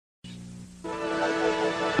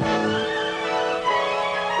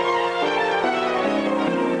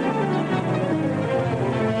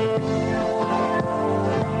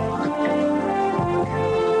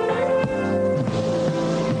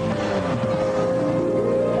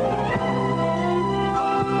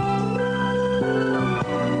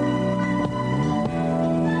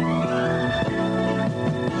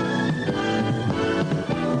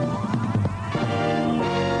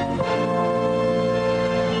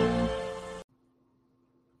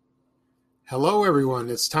Hello, everyone.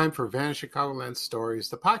 It's time for Vanished Chicagoland Stories,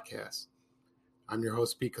 the podcast. I'm your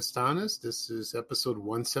host, Pete Costanas. This is episode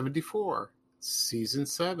 174, season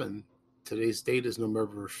 7. Today's date is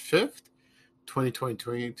November 5th,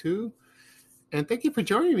 2022. And thank you for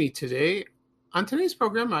joining me today. On today's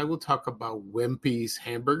program, I will talk about Wimpy's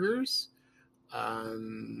Hamburgers.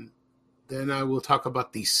 Then I will talk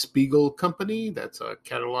about the Spiegel Company. That's a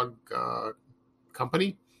catalog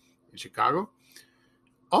company in Chicago.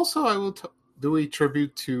 Also, I will do a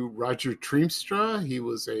tribute to Roger Triemstra. He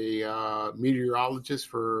was a meteorologist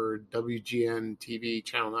for WGN TV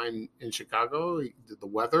Channel 9 in Chicago. He did the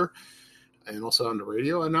weather and also on the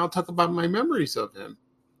radio. And I'll talk about my memories of him.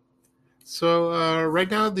 So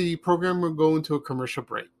right now, the program will go into a commercial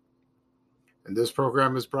break. And this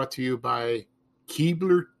program is brought to you by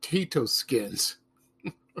Keebler Tato Skins.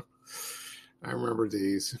 I remember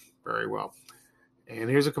these very well.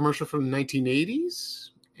 And here's a commercial from the 1980s.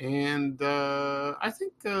 And I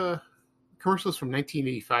think commercials from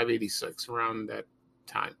 1985, 86, around that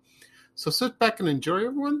time. So sit back and enjoy,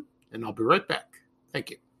 everyone, and I'll be right back. Thank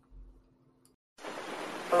you.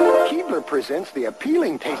 Keebler presents the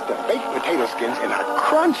appealing taste of baked potato skins in a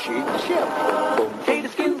crunchy chip. Potato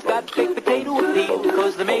skins got baked potato appeal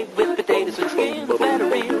because they're made with potatoes and skins that are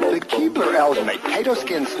real. The Keebler Elves make potato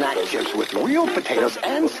skin snack chips with real potatoes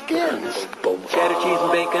and skins. Cheddar cheese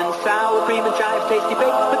and bacon, sour cream and chives, tasty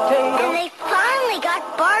baked potato. And they finally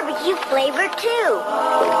got barbecue flavor too.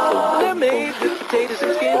 They're made with potatoes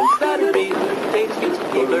and skins that are real. Potato skins from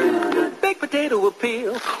Keebler, baked potato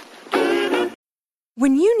appeal.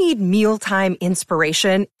 When you need mealtime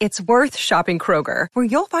inspiration, it's worth shopping Kroger, where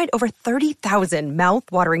you'll find over 30,000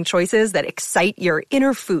 mouth-watering choices that excite your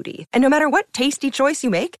inner foodie. And no matter what tasty choice you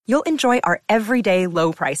make, you'll enjoy our everyday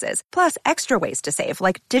low prices, plus extra ways to save,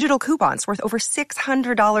 like digital coupons worth over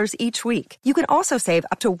 $600 each week. You can also save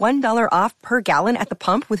up to $1 off per gallon at the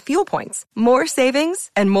pump with fuel points. More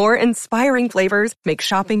savings and more inspiring flavors make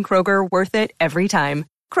shopping Kroger worth it every time.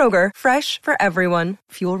 Kroger, fresh for everyone.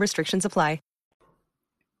 Fuel restrictions apply.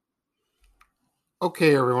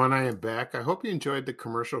 Okay, everyone, I am back. I hope you enjoyed the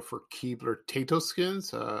commercial for Keebler Tato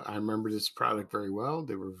Skins. I remember this product very well.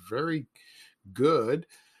 They were very good.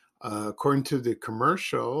 According to the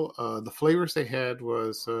commercial, the flavors they had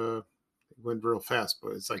was, it went real fast,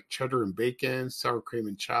 but it's like cheddar and bacon, sour cream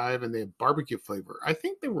and chive, and they had barbecue flavor. I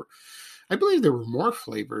believe there were more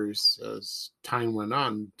flavors as time went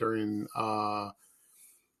on during,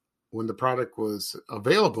 when the product was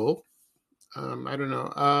available. I don't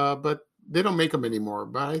know, but they don't make them anymore,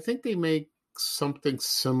 but I think they make something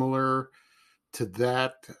similar to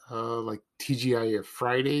that, like TGI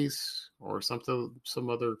Fridays or something,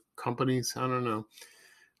 some other companies. I don't know.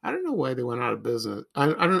 I don't know why they went out of business.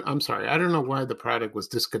 I'm sorry. I don't know why the product was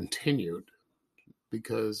discontinued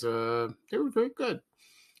because they were very good.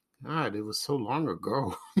 God, it was so long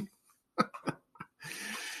ago.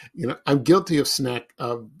 I'm guilty of snacks,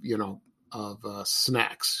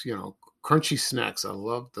 crunchy snacks. I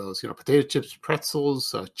love those, potato chips,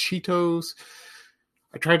 pretzels, Cheetos.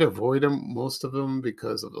 I try to avoid them, most of them,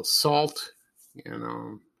 because of the salt.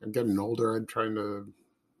 I'm getting older. I'm trying to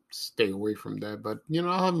stay away from that. But,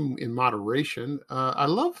 I'll have them in moderation. I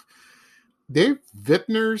love Dave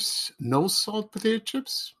Vittner's no salt potato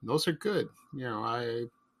chips. Those are good. They're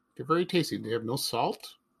very tasty. They have no salt.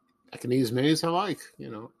 I can eat as many as I like,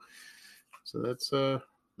 So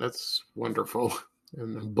that's wonderful.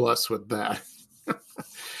 And I'm blessed with that.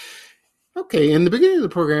 Okay, in the beginning of the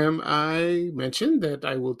program, I mentioned that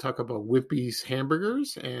I will talk about Wimpy's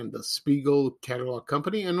Hamburgers and the Spiegel Catalog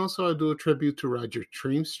Company, and also I'll do a tribute to Roger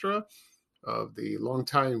Triemstra, of the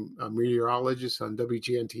longtime meteorologist on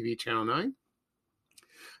WGN TV Channel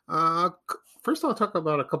 9. First, I'll talk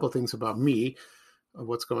about a couple of things about me,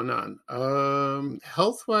 what's going on.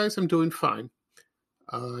 Health-wise, I'm doing fine.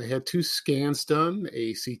 I had 2 scans done,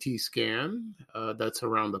 a CT scan that's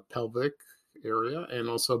around the pelvic area and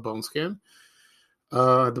also a bone scan.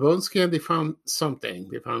 The bone scan, they found something.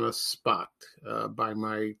 They found a spot by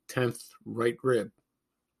my 10th right rib.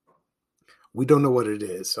 We don't know what it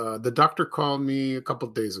is. The doctor called me a couple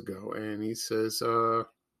of days ago and he says,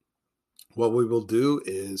 what we will do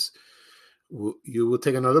is you will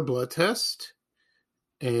take another blood test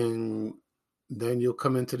and then you'll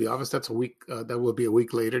come into the office. That's a week. That will be a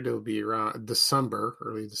week later. That will be around December,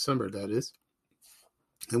 early December, that is.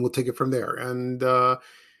 And we'll take it from there. And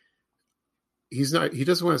he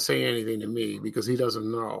doesn't want to say anything to me because he doesn't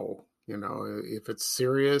know, if it's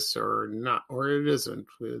serious or not, or it isn't.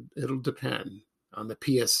 It'll depend on the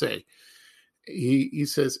PSA. He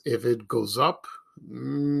says if it goes up,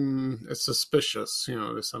 it's suspicious,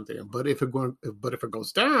 there's something. But if it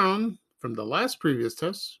goes down, from the last previous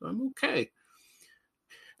test, I'm okay.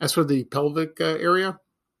 As for the pelvic area,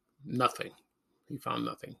 nothing. He found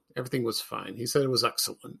nothing. Everything was fine. He said it was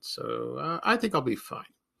excellent. So I think I'll be fine.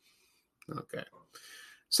 Okay.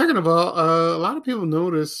 Second of all, a lot of people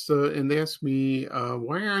noticed and they asked me,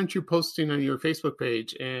 why aren't you posting on your Facebook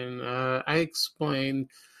page? And I explained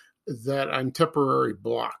that I'm temporarily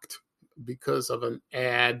blocked because of an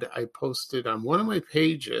ad I posted on one of my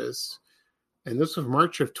pages. And this was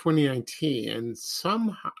March of 2019. And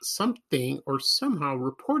somehow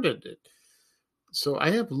reported it. So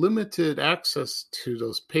I have limited access to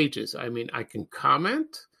those pages. I mean, I can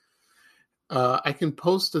comment. I can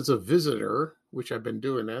post as a visitor, which I've been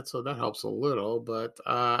doing that, so that helps a little. But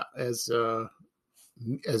as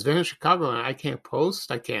Vanish Chicagoland, I can't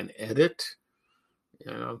post. I can't edit.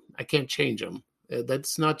 I can't change them.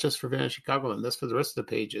 That's not just for Vanish Chicagoland. That's for the rest of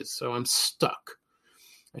the pages. So I'm stuck.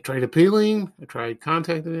 I tried appealing. I tried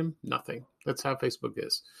contacting him. Nothing. That's how Facebook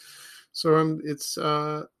is. So I'm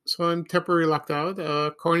temporarily locked out.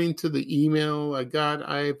 According to the email I've got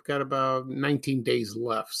about 19 days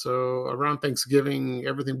left. So around Thanksgiving,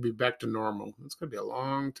 everything will be back to normal. It's going to be a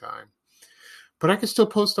long time. But I can still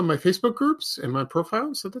post on my Facebook groups and my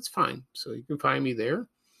profile, so that's fine. So you can find me there.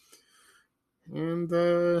 And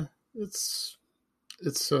it's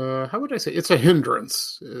how would I say? It's a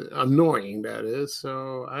hindrance. Annoying, that is.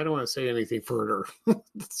 So I don't want to say anything further.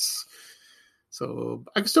 So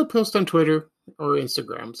I can still post on Twitter or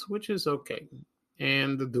Instagrams, which is okay,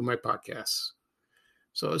 and do my podcasts.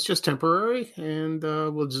 So it's just temporary, and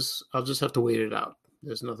I'll just have to wait it out.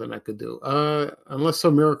 There's nothing I could do unless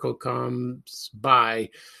some miracle comes by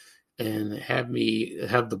and have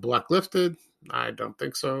the block lifted. I don't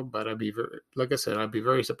think so, but I'd be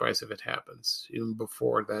very surprised if it happens even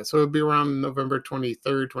before that. So it'll be around November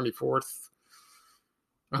 23rd, 24th.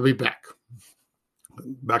 I'll be back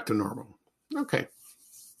to normal. Okay,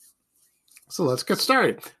 so let's get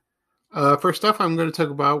started. First off, I'm going to talk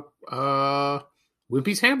about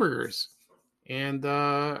Wimpy's Hamburgers, and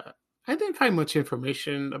I didn't find much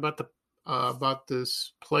information about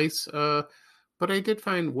this place, but I did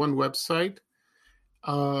find one website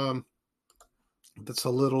that's a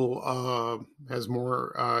little has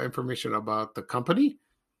more information about the company,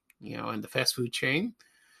 and the fast food chain.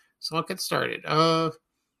 So I'll get started.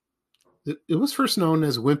 It was first known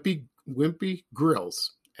as Wimpy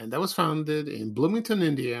Grills, and that was founded in Bloomington,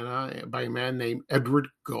 Indiana, by a man named Edward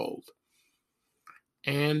Gold.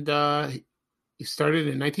 And he started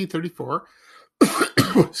in 1934.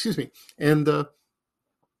 Excuse me. And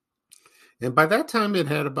by that time, it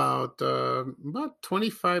had about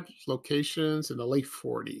 25 locations in the late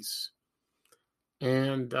 40s.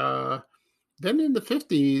 And then in the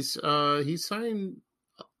 50s, he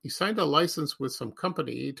signed a license with some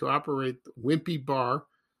company to operate Wimpy Bar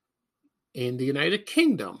in the United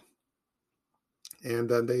Kingdom, and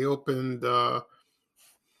then they opened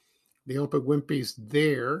Wimpy's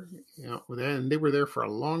there, and they were there for a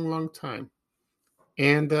long, long time.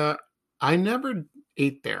 And I never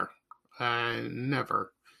ate there. I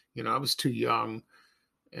never, I was too young,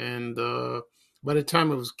 and by the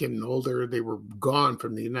time I was getting older, they were gone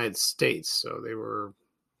from the United States, so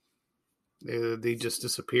they just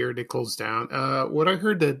disappeared. They closed down. What I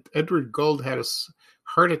heard that Edward Gold had a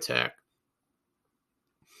heart attack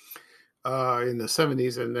in the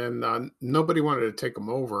 70s, and then nobody wanted to take him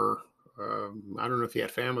over. I don't know if he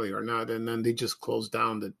had family or not, and then they just closed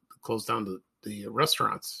down the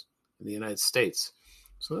restaurants in the United States.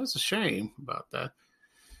 So that's a shame about that.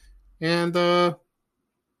 And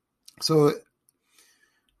so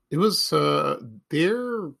it was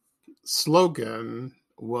their slogan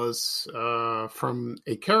was from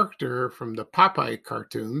a character from the Popeye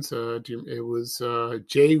cartoons. It was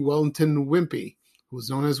J. Wellington Wimpy, who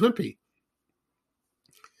was known as Wimpy.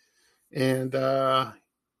 And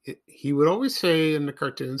he would always say in the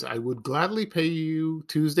cartoons, "I would gladly pay you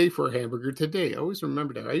Tuesday for a hamburger today." I always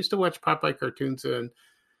remember that. I used to watch Popeye cartoons on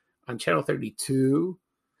Channel 32.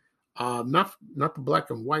 Not the black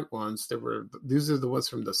and white ones. These are the ones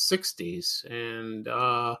from the 60s, and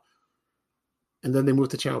then they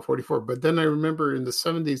moved to Channel 44. But then I remember in the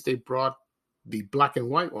 70s they brought the black and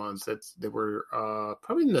white ones they were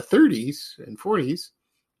probably in the 30s and 40s.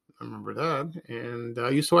 I remember that, and I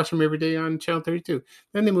used to watch them every day on Channel 32.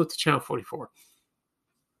 Then they moved to Channel 44.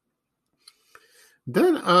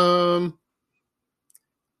 Then and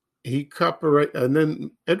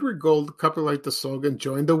then Edward Gold copyrighted the slogan,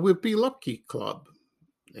 "Join the Wimpy Lucky Club,"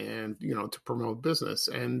 and to promote business.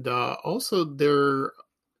 And also there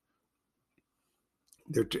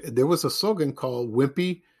was a slogan called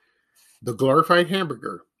Wimpy, the Glorified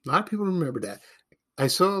Hamburger. A lot of people remember that. I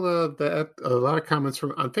saw that a lot of comments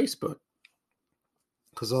on Facebook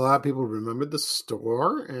because a lot of people remembered the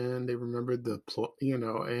store and they remembered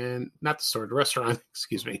and not the store, the restaurant,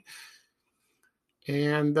 excuse me.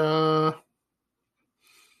 And let's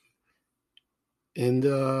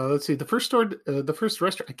see, the first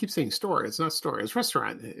restaurant. I keep saying store. It's not store. It's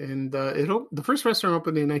restaurant. And the first restaurant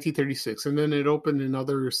opened in 1936, and then it opened in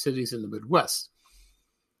other cities in the Midwest.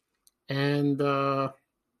 And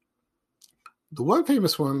the one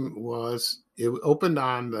famous one was it opened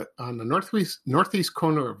on the northeast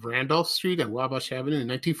corner of Randolph Street and Wabash Avenue in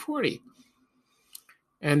 1940,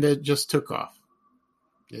 and it just took off.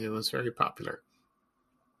 It was very popular,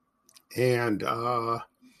 and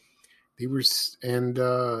they were steamed,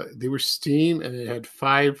 and it had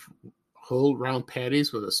 5 whole round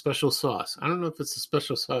patties with a special sauce. I don't know if it's a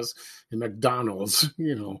special sauce in McDonald's,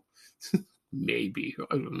 maybe,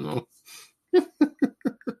 I don't know.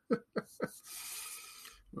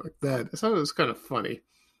 Like that. I thought it was kind of funny.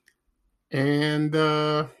 And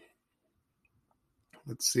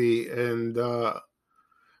let's see. And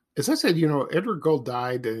as I said, Edward Gold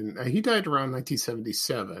died, and he died around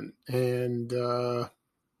 1977. And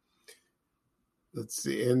let's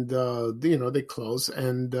see. And they closed.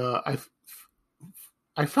 And I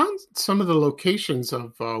found some of the locations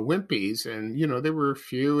of Wimpy's, and there were a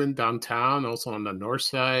few in downtown, also on the north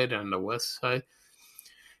side and the west side.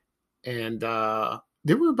 And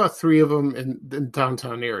there were about 3 of them in the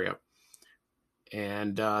downtown area.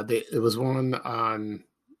 And there was one on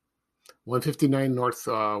 159 North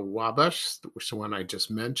Wabash, which is the one I just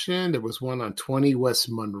mentioned. There was one on 20 West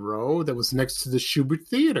Monroe that was next to the Schubert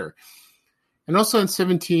Theater. And also on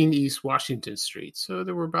 17 East Washington Street. So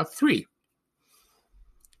there were about 3.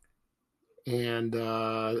 And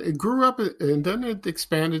it grew up, and then it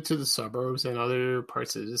expanded to the suburbs and other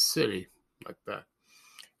parts of the city like that.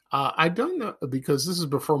 I don't know, because this is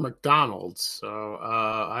before McDonald's, so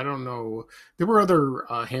I don't know. There were other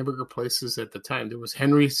hamburger places at the time. There was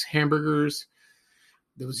Henry's Hamburgers.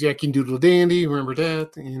 There was Yankee Doodle Dandy. Remember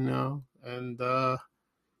that? And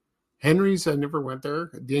Henry's, I never went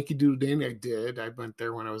there. Yankee Doodle Dandy, I did. I went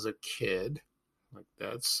there when I was a kid, like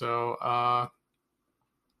that. So, at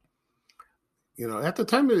the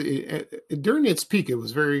time, during its peak, it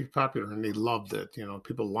was very popular, and they loved it.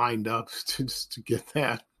 People lined up just to get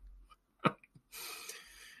that.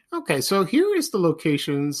 Okay, so here is the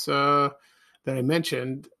locations that I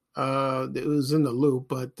mentioned. It was in the loop,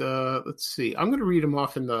 but let's see. I'm going to read them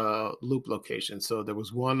off in the loop location. So there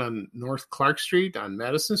was one on North Clark Street on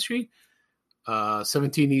Madison Street,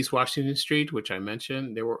 17 East Washington Street, which I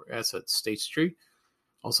mentioned. That's at State Street.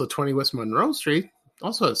 Also 20 West Monroe Street,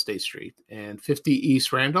 also at State Street. And 50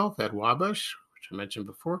 East Randolph at Wabash, which I mentioned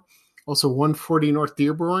before. Also 140 North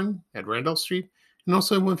Dearborn at Randolph Street. And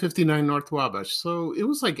also 159 North Wabash. So it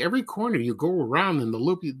was like every corner you go around in the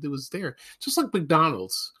loop, it was there. Just like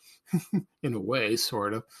McDonald's, in a way,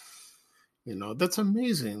 sort of. That's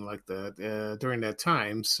amazing like that during that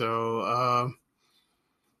time. So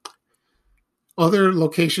other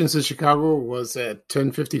locations in Chicago was at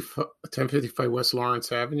 1055 West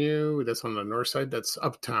Lawrence Avenue. That's on the north side. That's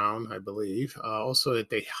uptown, I believe. Also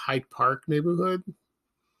at the Hyde Park neighborhood.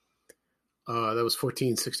 That was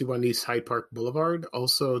 1461 East Hyde Park Boulevard.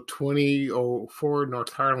 Also 2004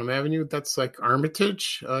 North Harlem Avenue. That's like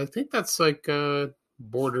Armitage. I think that's like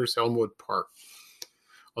borders Elmwood Park.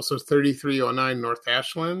 Also 3309 North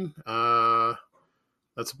Ashland.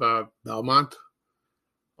 That's about Belmont.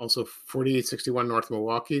 Also 4861 North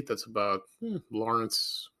Milwaukee. That's about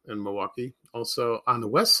Lawrence and Milwaukee. Also on the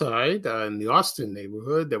west side, in the Austin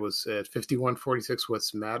neighborhood, that was at 5146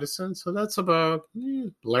 West Madison. So that's about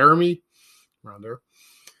Laramie. Around there.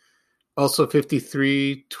 Also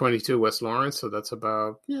 5322 West Lawrence, so that's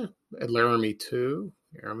about at Laramie too,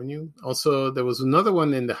 Avenue. Also, there was another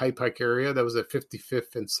one in the Hyde Park area that was at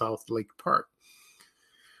 55th and South Lake Park.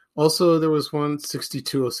 Also, there was one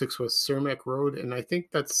 6206 West Cermak Road, and I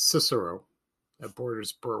think that's Cicero that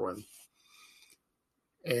borders Berwyn.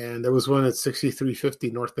 And there was one at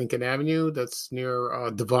 6350 North Lincoln Avenue that's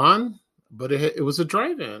near Devon, but it was a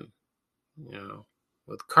drive-in,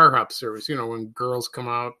 with car hop service. When girls come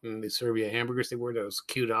out and they serve you hamburgers, they wear those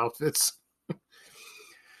cute outfits.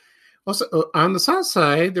 Also, on the south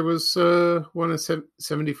side, there was one at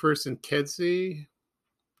 71st and Kedzie.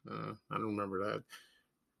 I don't remember that.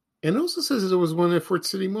 And it also says there was one at Fort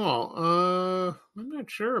City Mall. I'm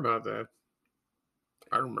not sure about that.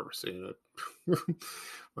 I don't remember seeing it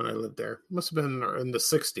when I lived there. It must have been in the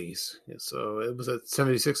 60s. So it was at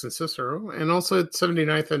 76th and Cicero, and also at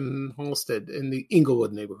 79th and Halsted in the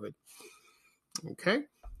Inglewood neighborhood. Okay.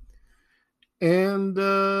 And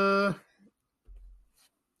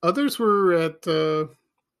Others were at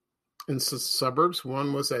in suburbs.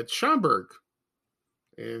 One was at Schaumburg,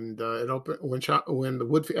 and it opened when the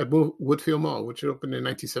Woodfield Mall, which opened in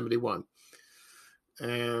 1971,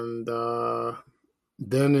 and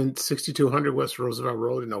then in 6200 West Roosevelt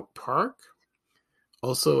Road in Oak Park.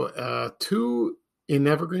 Also, two in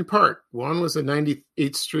Evergreen Park. One was at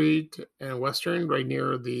 98th Street and Western, right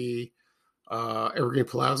near the Evergreen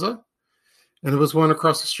Plaza. And there was one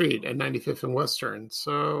across the street at 95th and Western.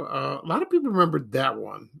 So a lot of people remembered that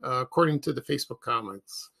one, according to the Facebook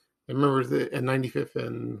comments. They remember at 95th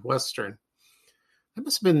and Western. That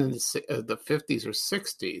must have been in the 50s or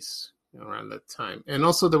 60s, around that time. And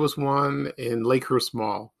also there was one in Lakehurst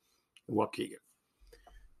Mall in Waukegan.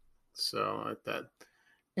 So like that.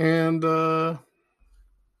 And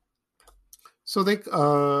so they...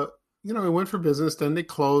 it went for business. Then they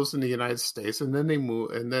closed in the United States, and then they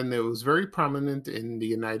moved. And then it was very prominent in the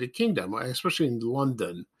United Kingdom, especially in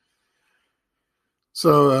London.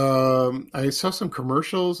 So I saw some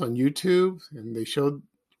commercials on YouTube, and they showed,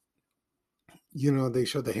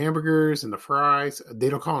 the hamburgers and the fries. They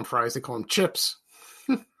don't call them fries; they call them chips,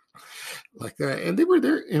 like that. And they were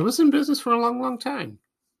there. It was in business for a long, long time.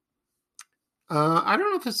 I don't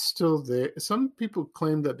know if it's still there. Some people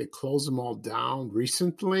claim that they closed them all down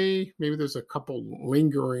recently. Maybe there's a couple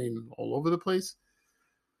lingering all over the place.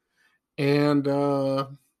 And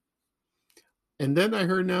then I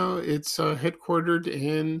heard now it's headquartered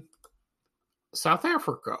in South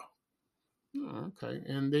Africa. Oh, okay.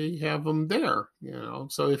 And they have them there,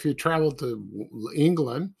 So if you travel to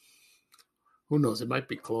England, who knows? It might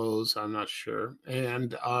be closed. I'm not sure.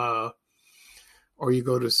 And or you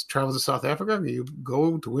travel to South Africa, you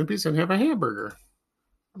go to Wimpy's and have a hamburger.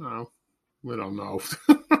 No, we don't know.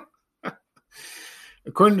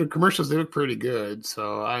 According to the commercials, they look pretty good.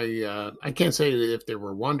 So I can't say if they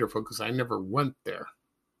were wonderful because I never went there.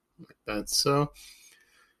 Like that. So,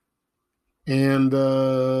 and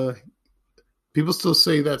people still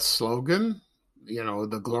say that slogan,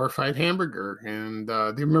 the glorified hamburger. And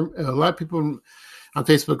they remember, a lot of people on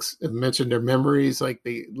Facebook mentioned their memories, like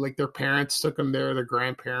their parents took them there, their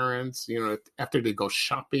grandparents, after they go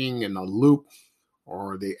shopping in a Loop,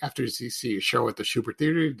 or after you see a show at the Shubert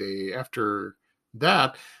Theater, after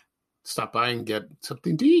that stop by and get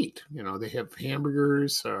something to eat. They have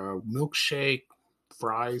hamburgers, milkshake,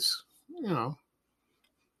 fries.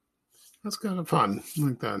 That's kind of fun,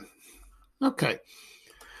 like that. Okay.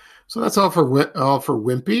 So that's all for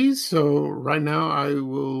Wimpy's. So right now I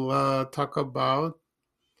will talk about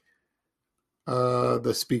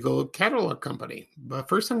the Spiegel Catalog Company. But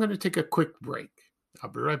first I'm going to take a quick break. I'll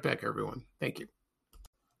be right back, everyone. Thank you.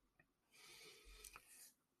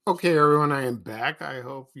 Okay, everyone, I am back. I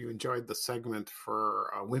hope you enjoyed the segment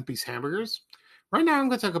for Wimpy's Hamburgers. Right now I'm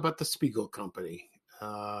going to talk about the Spiegel Company.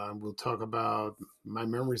 We'll talk about my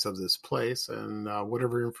memories of this place and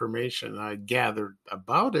whatever information I gathered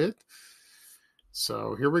about it.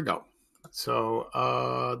 So here we go. So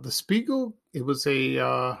the Spiegel, it was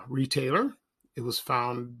a retailer. It was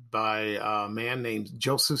founded by a man named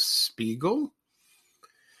Joseph Spiegel.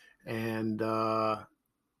 And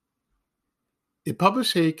it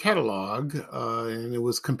published a catalog, and it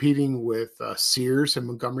was competing with Sears and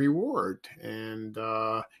Montgomery Ward. And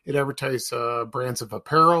it advertised brands of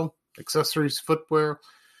apparel, accessories, footwear,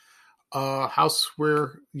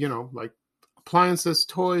 houseware, like appliances,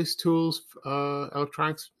 toys, tools,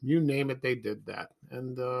 electronics, you name it, they did that.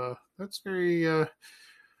 And that's very...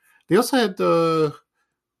 they also had...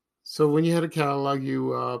 so when you had a catalog,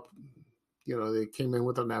 they came in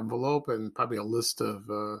with an envelope and probably a list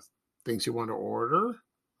of... things you want to order,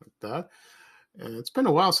 like that. And it's been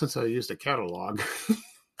a while since I used a catalog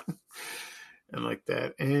and like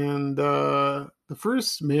that. And the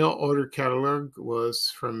first mail order catalog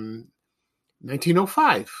was from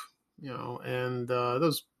 1905, and that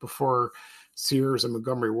was before Sears and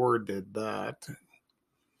Montgomery Ward did that.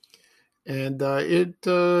 And it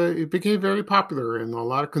became very popular, and a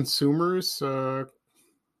lot of consumers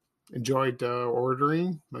enjoyed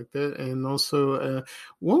ordering like that. And also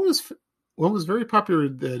one was very popular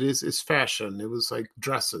that is fashion. It was like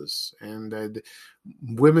dresses, and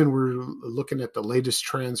women were looking at the latest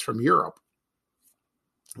trends from Europe,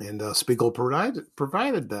 and Spiegel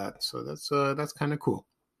provided that. So that's kind of cool,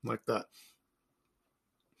 like that.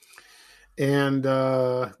 And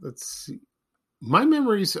let's see, my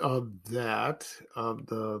memories of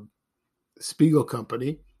the Spiegel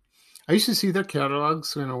Company, I used to see their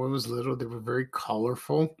catalogs, when I was little. They were very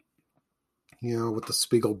colorful, with the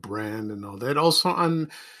Spiegel brand and all that. Also on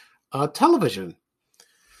television.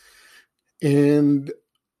 And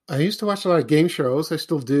I used to watch a lot of game shows. I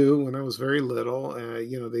still do when I was very little.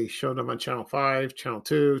 They showed them on Channel 5, Channel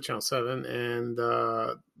 2, Channel 7. And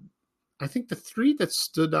I think the three that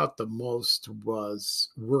stood out the most was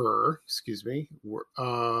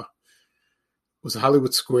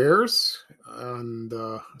Hollywood Squares and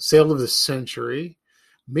Sale of the Century.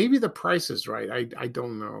 Maybe The Price is Right. I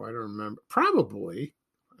don't know. I don't remember. Probably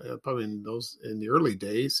in the early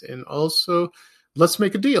days. And also Let's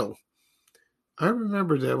Make a Deal. I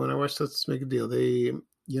remember that when I watched Let's Make a Deal. They,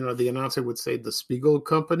 the announcer would say the Spiegel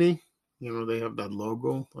Company. They have that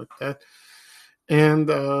logo like that. And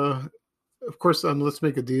of course, on Let's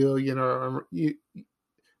Make a Deal,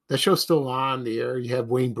 that show's still on the air. You have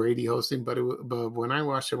Wayne Brady hosting, but when I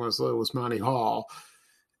watched it when I was little, it was Monty Hall.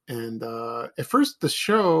 And at first, the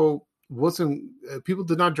show wasn't. People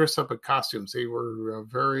did not dress up in costumes. They were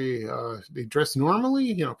they dressed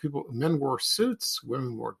normally. Men wore suits,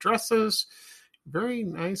 women wore dresses. Very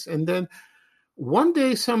nice. And then one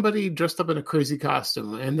day, somebody dressed up in a crazy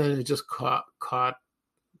costume, and then it just caught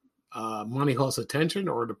Monty Hall's attention,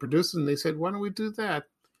 or the producers, and they said, "Why don't we do that?"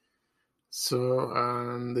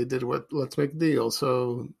 So they did Let's Make a Deal.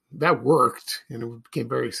 So that worked, and it became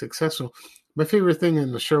very successful. My favorite thing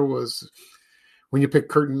in the show was when you pick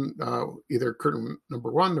curtain, either curtain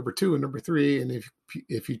number 1, number 2, and number 3, and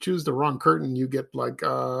if you choose the wrong curtain, you get like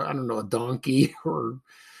I don't know, a donkey or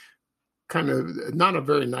kind of not a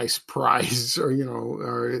very nice prize,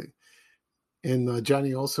 and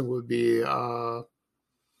Johnny Olsen would be,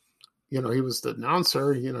 he was the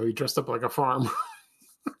announcer. He dressed up like a farmer.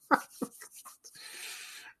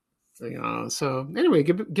 So anyway,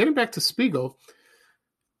 getting back to Spiegel.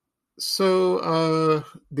 So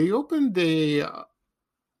they opened a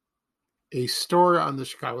store on the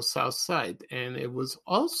Chicago South Side, and it was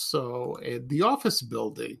also the office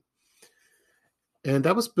building. And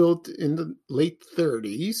that was built in the late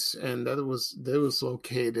 30s, and that was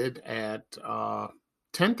located at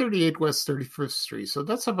 1038 West 35th Street. So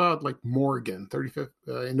that's about like Morgan, 35th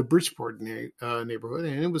in the Bridgeport neighborhood,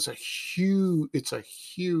 and it was a huge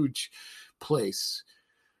place.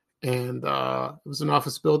 And it was an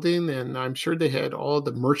office building, and I'm sure they had all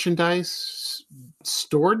the merchandise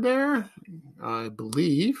stored there. I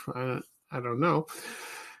believe. I don't know.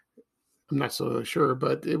 I'm not so sure,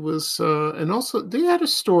 but it was, and also they had a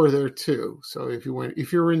store there too. So if you were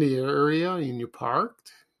in the area and you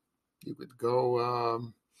parked, you would go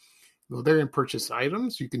there and purchase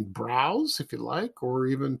items. You can browse if you like, or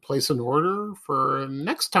even place an order for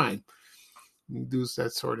next time. You do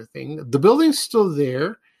that sort of thing. The building's still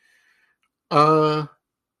there,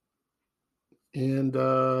 and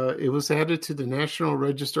it was added to the National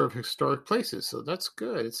Register of Historic Places, so that's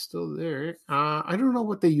good. It's still there. I don't know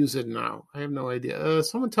what they use it now. I have no idea.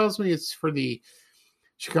 Someone tells me it's for the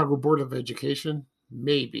Chicago Board of Education.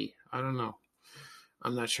 Maybe. I don't know.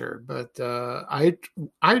 I'm not sure. But I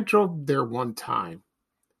drove there one time.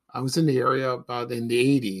 I was in the area about in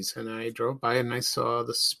the 80s, and I drove by and I saw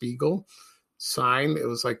the Spiegel sign. It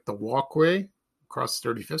was like the walkway across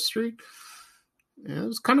 35th Street. And it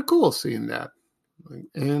was kind of cool seeing that.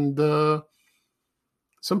 And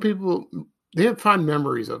some people, they have fond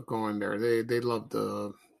memories of going there. They love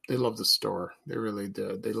the store. They really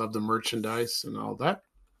did. They love the merchandise and all that.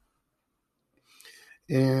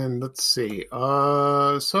 And let's see.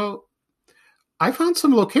 So I found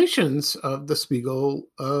some locations of the Spiegel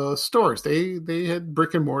stores. They had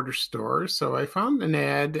brick and mortar stores. So I found an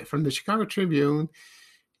ad from the Chicago Tribune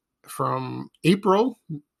from April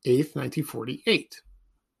 8th, 1948.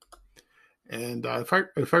 And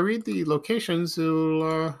if I read the locations,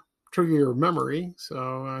 it'll trigger your memory.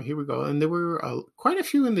 So here we go. And there were quite a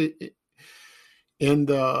few in the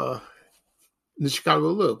Chicago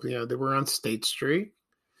Loop. They were on State Street.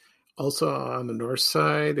 Also on the north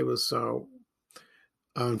side, it was on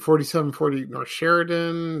 4740 North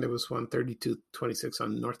Sheridan. There was one 3226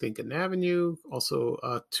 on North Lincoln Avenue.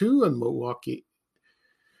 Also 2 on Milwaukee.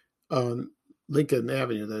 Lincoln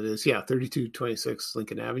Avenue, that is. Yeah, 3226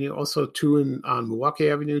 Lincoln Avenue. Also 2 on Milwaukee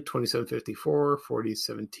Avenue, 2754,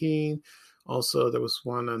 4017. Also, there was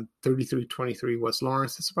one on 3323 West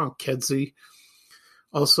Lawrence. That's around Kedzie.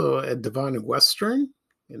 Also at Devon and Western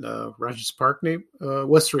in the Rogers Park,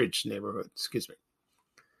 Westridge neighborhood, excuse me.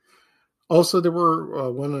 Also, there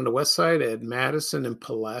were one on the west side at Madison and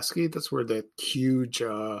Pulaski. That's where that huge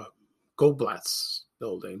Goldblatt's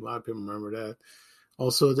building. A lot of people remember that.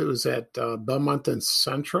 Also, there was at Belmont and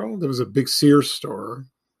Central. There was a big Sears store.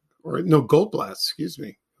 Goldblatt, excuse me.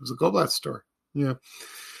 It was a Goldblatt store. Yeah.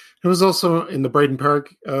 It was also in the Brighton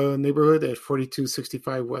Park neighborhood at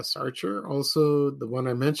 4265 West Archer. Also, the one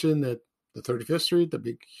I mentioned at the 35th Street, the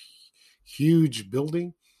big, huge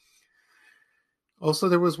building. Also,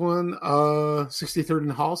 there was one 63rd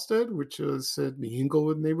and Halsted, which was in the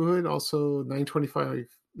Inglewood neighborhood. Also,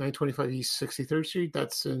 925 East 63rd Street.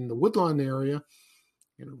 That's in the Woodlawn area,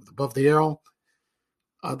 above the Arrow.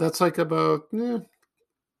 That's like about,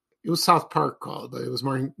 it was South Park called, but it was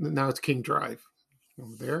more, now it's King Drive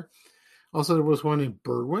over there. Also, there was one in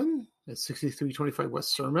Berwyn at 6325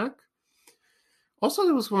 West Cermak. Also,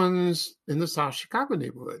 there was one in the South Chicago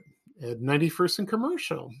neighborhood at 91st and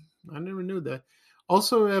Commercial. I never knew that.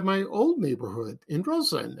 Also, at my old neighborhood in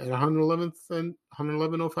Roseland at 111th and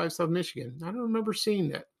 11105 South Michigan. I don't remember seeing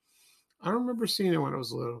that. I don't remember seeing it when I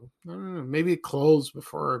was little. I don't know. Maybe it closed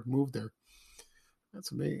before I moved there.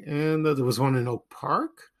 That's amazing. And there was one in Oak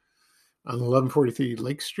Park on 1143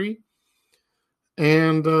 Lake Street.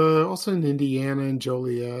 And also in Indiana and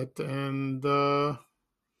Joliet. And they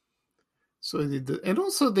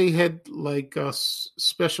had like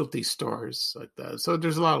specialty stores like that. So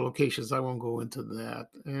there's a lot of locations. I won't go into that.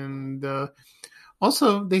 And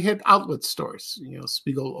also they had outlet stores.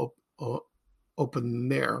 Spiegel open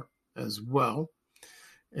there as well.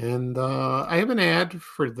 And I have an ad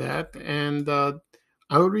for that. And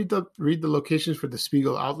I will read the locations for the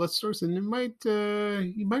Spiegel outlet stores, and you might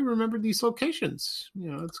remember these locations.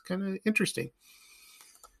 It's kind of interesting.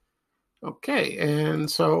 Okay,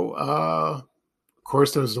 and so of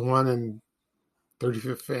course there was the one in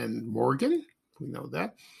 35th and Morgan. We know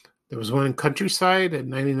that. There was one in Countryside at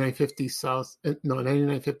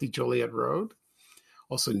 9950 Joliet Road.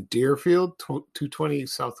 Also in Deerfield, 220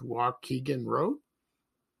 South Waukegan Road.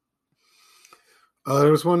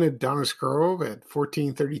 There was one at Downers Grove at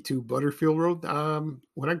 1432 Butterfield Road.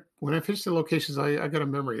 When I finished the locations, I got a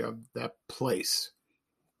memory of that place.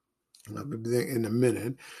 And I'll be there in a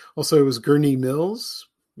minute. Also, it was Gurnee Mills.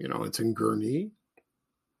 It's in Gurnee.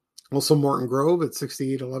 Also, Morton Grove at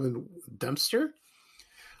 6811 Dempster.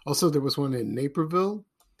 Also, there was one in Naperville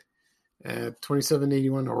at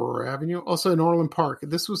 2781 Aurora Avenue. Also in Orland Park.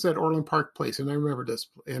 This was at Orland Park Place, and I remember this.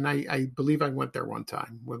 And I believe I went there one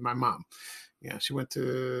time with my mom. Yeah, she went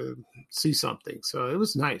to see something. So it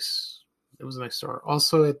was nice. It was a nice store.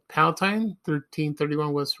 Also at Palatine,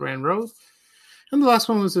 1331 West Rand Road. And the last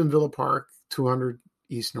one was in Villa Park, 200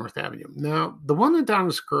 East North Avenue. Now, the one in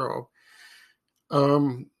Downers Grove,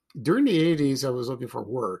 during the 80s, I was looking for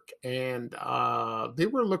work. And they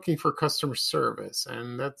were looking for customer service.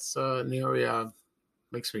 And that's an area that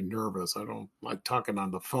makes me nervous. I don't like talking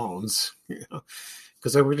on the phones,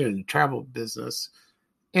 because I worked in the travel business.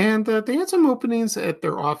 And they had some openings at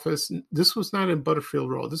their office. This was not in Butterfield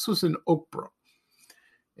Road. This was in Oakbrook.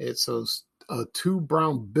 It's those two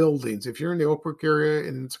brown buildings. If you're in the Oakbrook area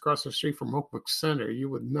and it's across the street from Oakbrook Center, you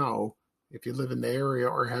would know if you live in the area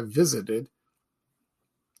or have visited.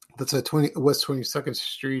 That's at West 22nd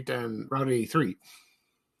Street and Route 83.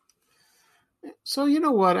 So you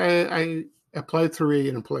know what? I applied through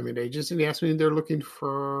an employment agency, and they asked me if they're looking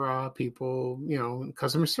for people, in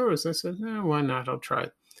customer service. I said, no, why not? I'll try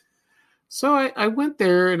it. So I went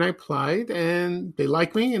there and I applied, and they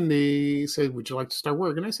liked me, and they said, would you like to start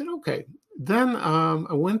work? And I said, okay. Then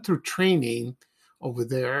I went through training over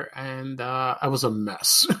there, and I was a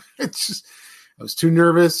mess. I was too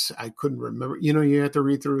nervous. I couldn't remember. You have to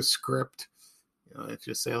read through a script, if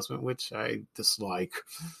you're a salesman, which I dislike.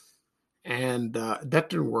 And that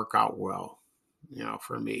didn't work out well,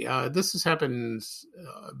 for me. This has happened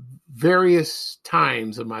various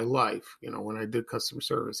times in my life, when I did customer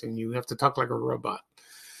service, and you have to talk like a robot.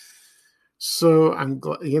 So I'm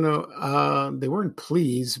glad, they weren't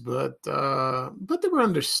pleased, but they were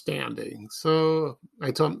understanding. So I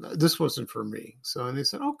told them this wasn't for me. And they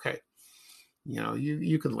said, okay,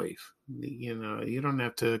 you can leave. You don't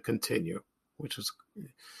have to continue, which was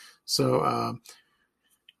so.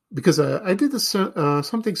 Because I did this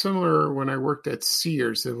something similar when I worked at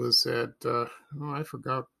Sears. It was at I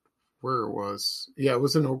forgot where it was. Yeah, it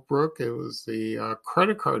was in Oakbrook. It was the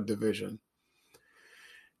credit card division.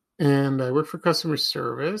 And I worked for customer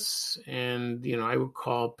service, and, I would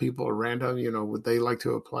call people at random, would they like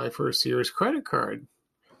to apply for a Sears credit card?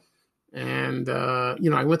 And,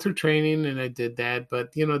 I went through training and I did that,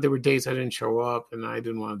 but, there were days I didn't show up and I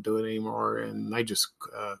didn't want to do it anymore. And I just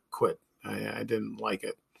quit. I didn't like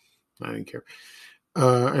it. I didn't care.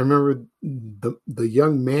 I remember the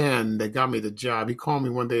young man that got me the job. He called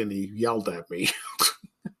me one day and he yelled at me.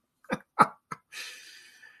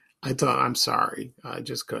 I thought, I'm sorry. I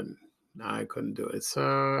just couldn't. I couldn't do it.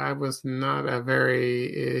 So I was not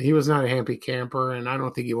he was not a happy camper, and I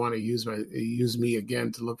don't think he wanted to use me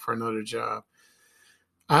again to look for another job.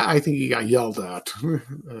 I think he got yelled at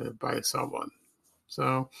by someone.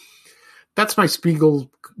 So that's my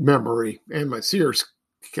Spiegel memory and my Sears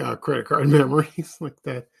credit card memories like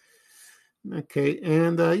that. Okay,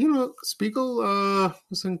 and Spiegel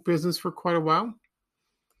was in business for quite a while.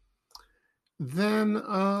 Then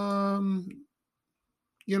and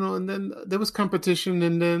then there was competition,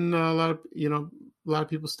 and then a lot of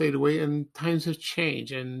people stayed away, and times have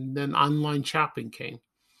changed, and then online shopping came,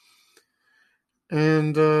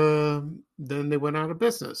 and then they went out of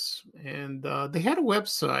business, and they had a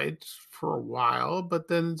website for a while, but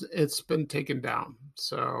then it's been taken down,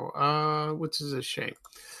 so which is a shame.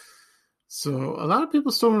 So a lot of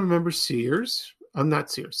people still remember Sears. Not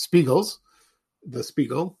Sears, Spiegel's, the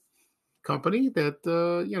Spiegel company. That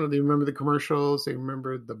they remember the commercials. They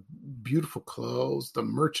remember the beautiful clothes, the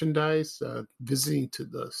merchandise. Visiting to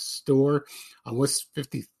the store on West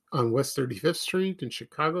 35th Street in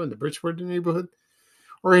Chicago in the Bridgewater neighborhood,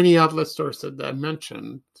 or any outlet stores that I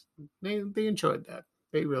mentioned. They enjoyed that.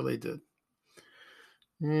 They really did.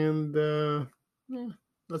 And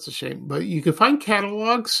that's a shame. But you can find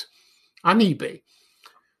catalogs on eBay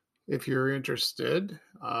if you're interested.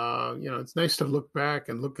 It's nice to look back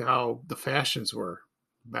and look how the fashions were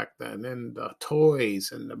back then, and the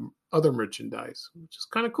toys and the other merchandise, which is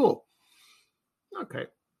kind of cool. Okay.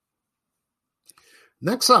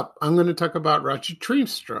 Next up, I'm going to talk about Roger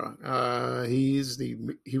Triemstra.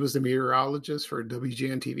 He was the meteorologist for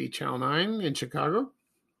WGN TV Channel 9 in Chicago,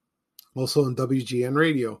 also on WGN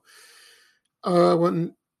Radio.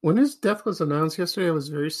 When his death was announced yesterday, I was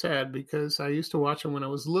very sad because I used to watch him when I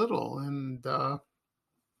was little, and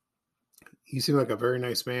he seemed like a very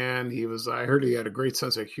nice man. I heard he had a great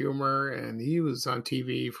sense of humor, and he was on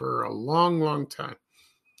TV for a long, long time.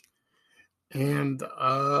 And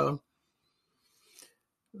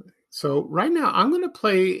so right now I'm going to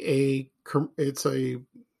play it's a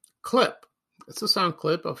clip. It's a sound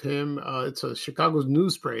clip of him. It's a Chicago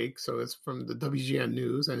news break, so it's from the WGN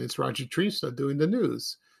News, and it's Roger Triemstra doing the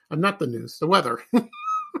news. Not the news, the weather.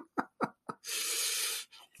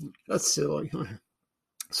 That's silly.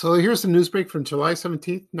 So here's the news break from July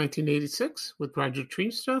 17th, 1986, with Roger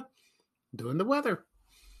Triemstra doing the weather.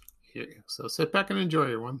 Here you go. So sit back and enjoy,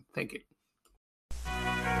 everyone. Thank you.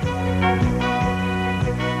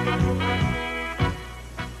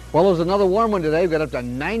 Well, it was another warm one today. We got up to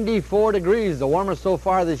 94 degrees, the warmest so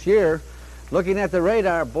far this year. Looking at the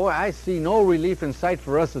radar, boy, I see no relief in sight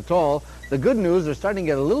for us at all. The good news, they're starting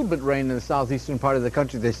to get a little bit rain in the southeastern part of the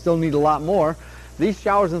country. They still need a lot more. These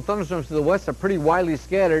showers and thunderstorms to the west are pretty widely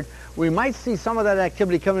scattered. We might see some of that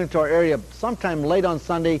activity coming into our area sometime late on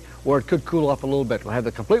Sunday, where it could cool off a little bit. We'll have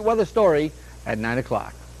the complete weather story at 9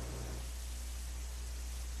 o'clock.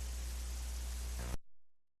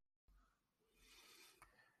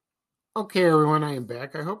 Okay, everyone, I am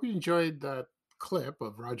back. I hope you enjoyed that clip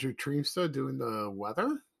of Roger Triemstra doing the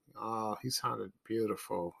weather. Oh, he sounded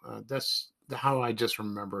beautiful. That's how I just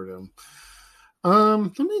remembered him.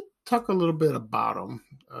 Let me talk a little bit about him.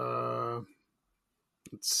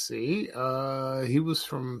 Let's see. He was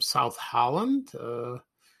from South Holland,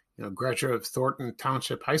 graduate of Thornton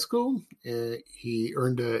Township High School. He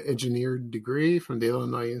earned an engineering degree from the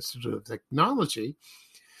Illinois Institute of Technology.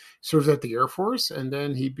 Served at the Air Force, and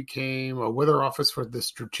then he became a weather officer for the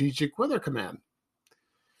Strategic Weather Command.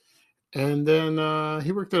 And then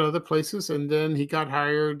he worked at other places, and then he got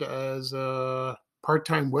hired as a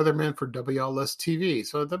part-time weatherman for WLS TV.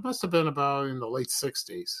 So that must have been about in the late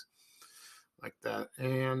 60s, like that.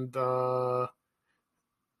 And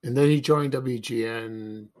then he joined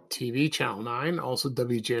WGN TV Channel 9, also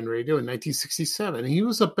WGN Radio in 1967. And he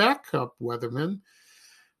was a backup weatherman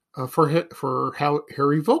for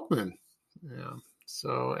Harry Volkman. Yeah.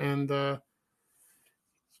 So, and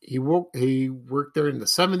he worked there in the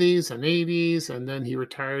 70s and 80s, and then he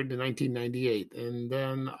retired in 1998. And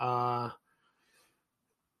then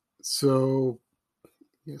so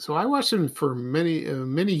I watched him for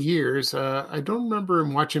many years. I don't remember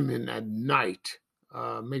him watching him at night.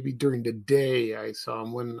 Maybe during the day I saw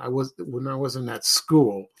him when I wasn't at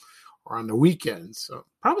school, or on the weekends. So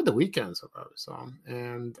probably the weekends I probably saw him.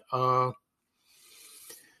 And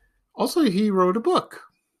also he wrote a book.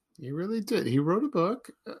 He really did. He wrote a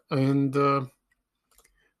book, and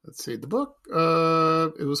let's see, the book,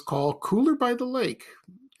 it was called Cooler by the Lake.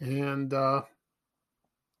 And I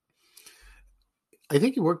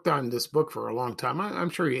think he worked on this book for a long time. I'm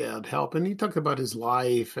sure he had help, and he talked about his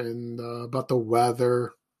life and about the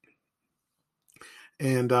weather.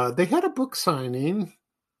 And they had a book signing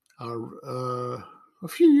a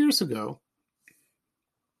few years ago,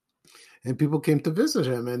 and people came to visit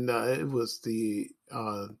him, and it was the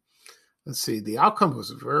outcome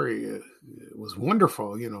was it was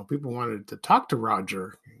wonderful. People wanted to talk to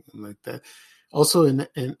Roger like that. Also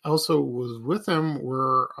also was with them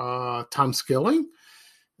were Tom Skilling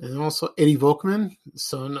and also Eddie Volkman,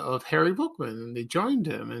 son of Harry Volkman, and they joined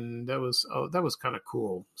him, and that was kind of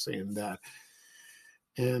cool seeing that.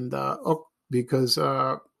 And because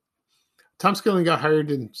Tom Skilling got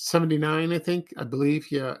hired in 79, I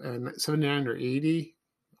believe, yeah, and 79 or 80,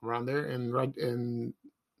 around there, and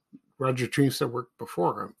Roger Trimster worked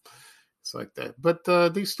before him. It's like that, but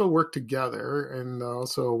they still worked together, and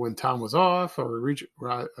also when Tom was off or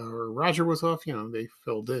Roger was off, they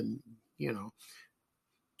filled in,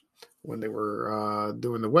 when they were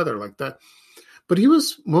doing the weather like that. But he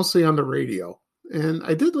was mostly on the radio, and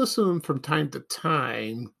I did listen to him from time to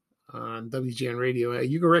time on WGN radio.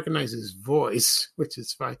 You can recognize his voice, which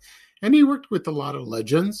is fine. And he worked with a lot of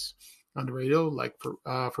legends on the radio, like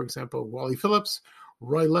for example, Wally Phillips,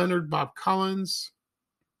 Roy Leonard, Bob Collins,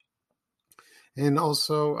 and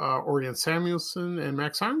also Orion Samuelson and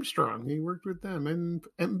Max Armstrong. He worked with them,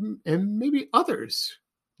 and maybe others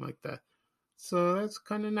like that. So that's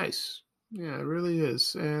kind of nice. Yeah, it really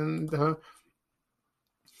is. And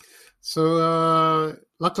so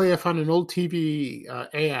luckily I found an old TV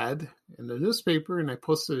ad in the newspaper, and I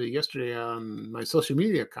posted it yesterday on my social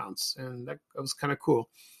media accounts, and that was kind of cool.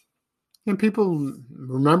 And people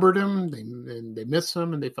remembered him, they missed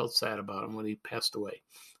him, and they felt sad about him when he passed away.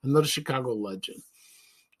 Another Chicago legend.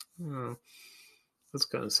 That's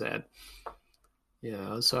kind of sad.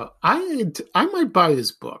 Yeah, so I might buy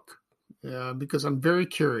his book because I'm very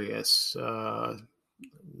curious,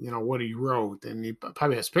 what he wrote. And he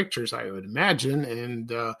probably has pictures, I would imagine, and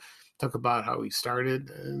talk about how he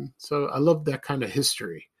started. And so I love that kind of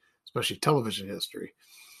history, especially television history.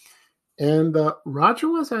 And Roger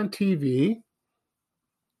was on TV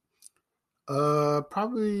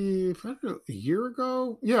probably a year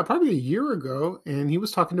ago. Yeah, probably a year ago. And he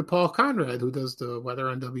was talking to Paul Conrad, who does the weather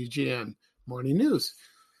on WGN Morning News.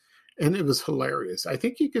 And it was hilarious. I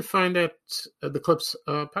think you could find the clips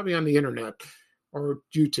probably on the internet or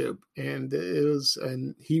YouTube. And it was,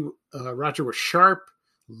 and Roger was sharp,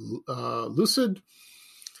 lucid,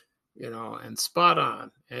 and spot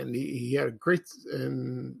on. And he had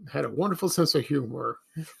had a wonderful sense of humor.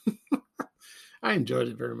 I enjoyed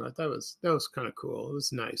it very much. That was kind of cool. It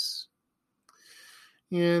was nice.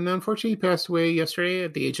 And unfortunately, he passed away yesterday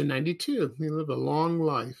at the age of 92. He lived a long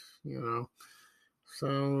life,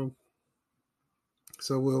 So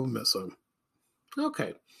we'll miss him.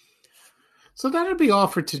 Okay. So that'll be all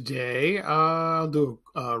for today. I'll do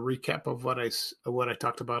a recap of what I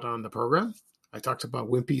talked about on the program. I talked about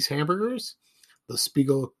Wimpy's Hamburgers, the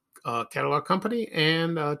Spiegel Catalog Company,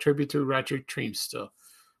 and a tribute to Roger Trimster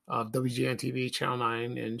of WGN TV Channel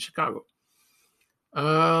 9 in Chicago.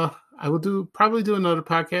 I will probably do another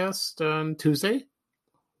podcast on Tuesday.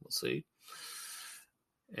 We'll see.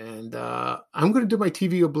 And I'm going to do my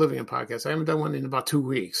TV Oblivion podcast. I haven't done one in about 2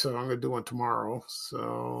 weeks, so I'm going to do one tomorrow.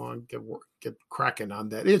 So I'll get cracking on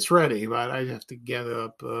that. It's ready, but I have to gather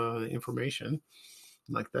up information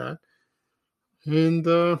like that. And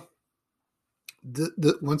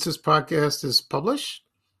once this podcast is published,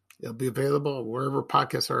 it'll be available wherever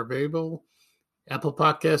podcasts are available. Apple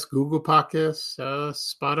Podcasts, Google Podcasts,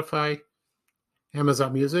 Spotify,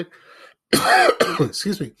 Amazon Music.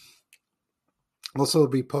 Excuse me. Also, it'll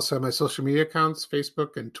be posted on my social media accounts,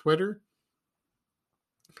 Facebook and Twitter.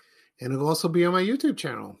 And it'll also be on my YouTube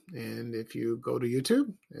channel. And if you go to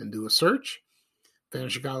YouTube and do a search,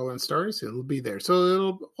 Vanishing Chicagoland Stories, it'll be there. So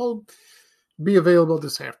it'll all be available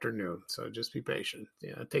this afternoon. So just be patient.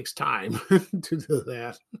 Yeah, it takes time to do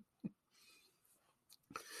that.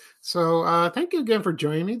 So thank you again for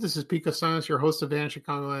joining me. This is Pete Costanos, your host of Vanishing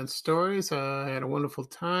Chicagoland Stories. I had a wonderful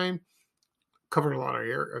time. Covered a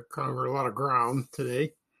lot of ground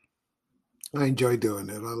today. I enjoy doing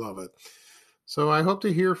it. I love it. So I hope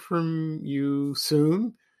to hear from you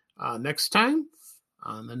soon, next time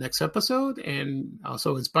on the next episode. And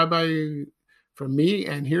also it's bye-bye from me.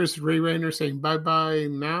 And here's Ray Rayner saying bye-bye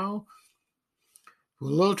now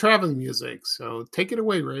with a little traveling music. So take it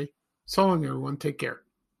away, Ray. So long, everyone. Take care.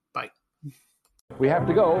 Bye. We have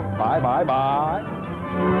to go. Bye, bye, bye.